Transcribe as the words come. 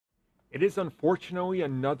It is unfortunately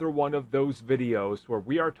another one of those videos where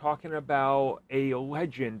we are talking about a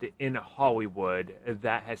legend in Hollywood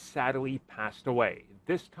that has sadly passed away.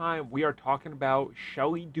 This time we are talking about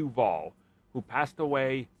Shelley Duvall, who passed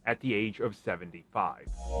away at the age of 75.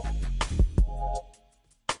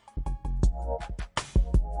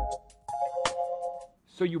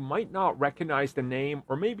 So you might not recognize the name,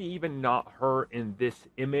 or maybe even not her in this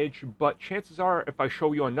image, but chances are if I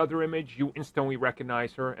show you another image, you instantly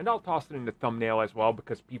recognize her, and I'll toss it in the thumbnail as well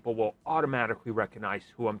because people will automatically recognize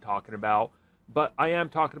who I'm talking about. But I am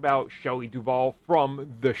talking about Shelley Duvall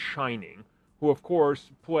from The Shining, who of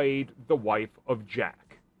course played the wife of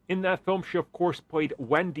Jack. In that film, she of course played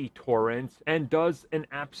Wendy Torrance and does an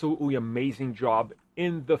absolutely amazing job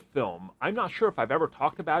in the film. I'm not sure if I've ever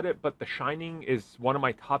talked about it, but The Shining is one of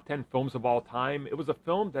my top 10 films of all time. It was a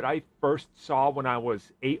film that I first saw when I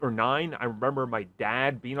was 8 or 9. I remember my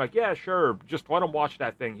dad being like, yeah, sure, just let him watch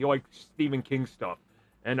that thing. He likes Stephen King stuff.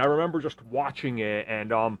 And I remember just watching it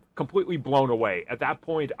and completely blown away. At that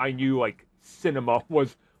point, I knew like cinema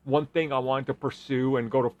was one thing I wanted to pursue and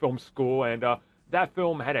go to film school. And that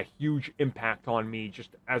film had a huge impact on me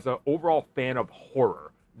just as an overall fan of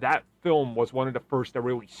horror. That film was one of the first that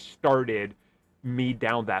really started me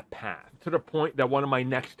down that path, to the point that one of my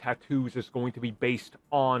next tattoos is going to be based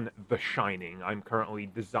on The Shining. I'm currently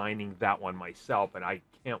designing that one myself, and I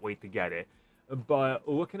can't wait to get it. But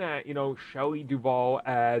looking at, Shelley Duvall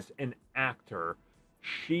as an actor,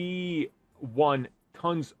 she won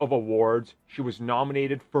tons of awards. She was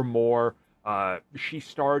nominated for more. She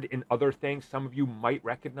starred in other things some of you might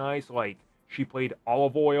recognize, like she played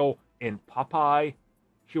Olive Oyl in Popeye.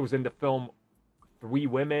 She was in the film Three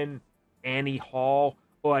Women, Annie Hall.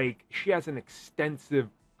 Like, she has an extensive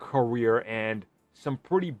career and some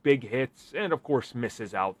pretty big hits, and of course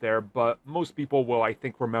misses out there, but most people will, I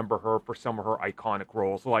think, remember her for some of her iconic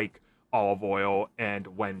roles, like Olive Oyl and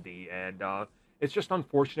Wendy. And it's just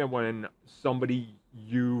unfortunate when somebody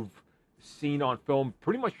you've seen on film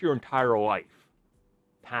pretty much your entire life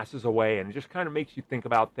passes away, and it just kind of makes you think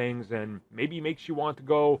about things and maybe makes you want to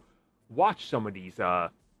go watch some of these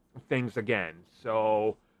things again.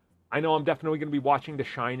 So I know I'm definitely going to be watching The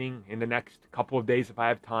Shining in the next couple of days if I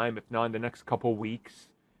have time, if not in the next couple of weeks.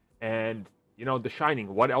 And, The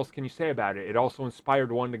Shining, what else can you say about it? It also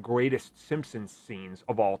inspired one of the greatest Simpsons scenes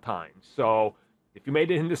of all time. So if you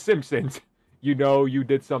made it in The Simpsons, you know you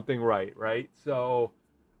did something right, right? So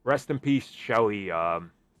rest in peace, Shelley.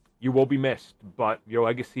 You will be missed, but your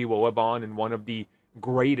legacy will live on in one of the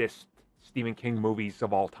greatest Stephen King movies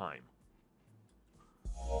of all time.